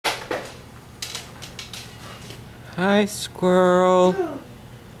Hi, squirrel.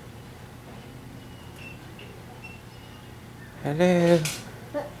 Hello.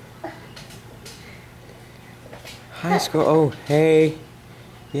 Hi, squirrel. Oh, hey.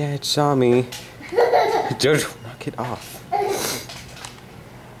 Yeah, it saw me. Don't knock it off.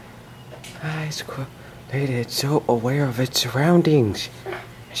 Hi, squirrel. Look at it. It's so aware of its surroundings.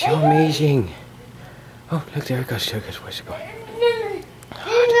 It's so amazing. Oh, look, there it goes. There it goes. Where's it going?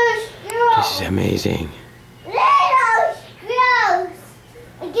 Oh, this is amazing.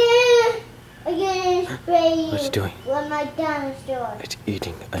 What's it doing? It's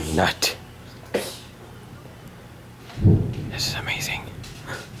eating a nut. This is amazing.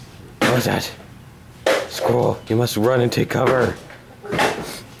 What was that? Squirrel, you must run and take cover.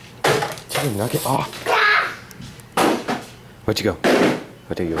 Dude, knock it off. Where'd you go?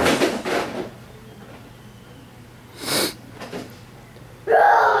 Where did you go?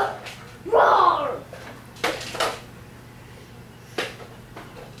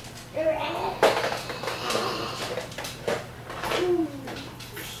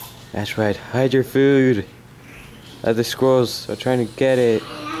 That's right, hide your food. Other squirrels are trying to get it.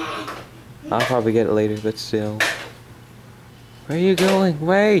 I'll probably get it later, but still. Where are you going?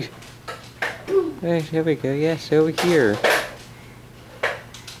 Wait! Wait, here we go. Yes, over here.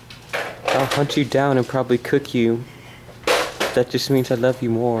 I'll hunt you down and probably cook you. That just means I love you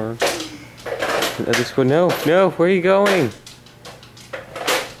more. The other squirrel, no, where are you going?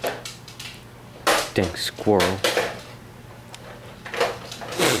 Dang squirrel.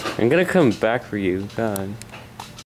 I'm gonna come back for you, God.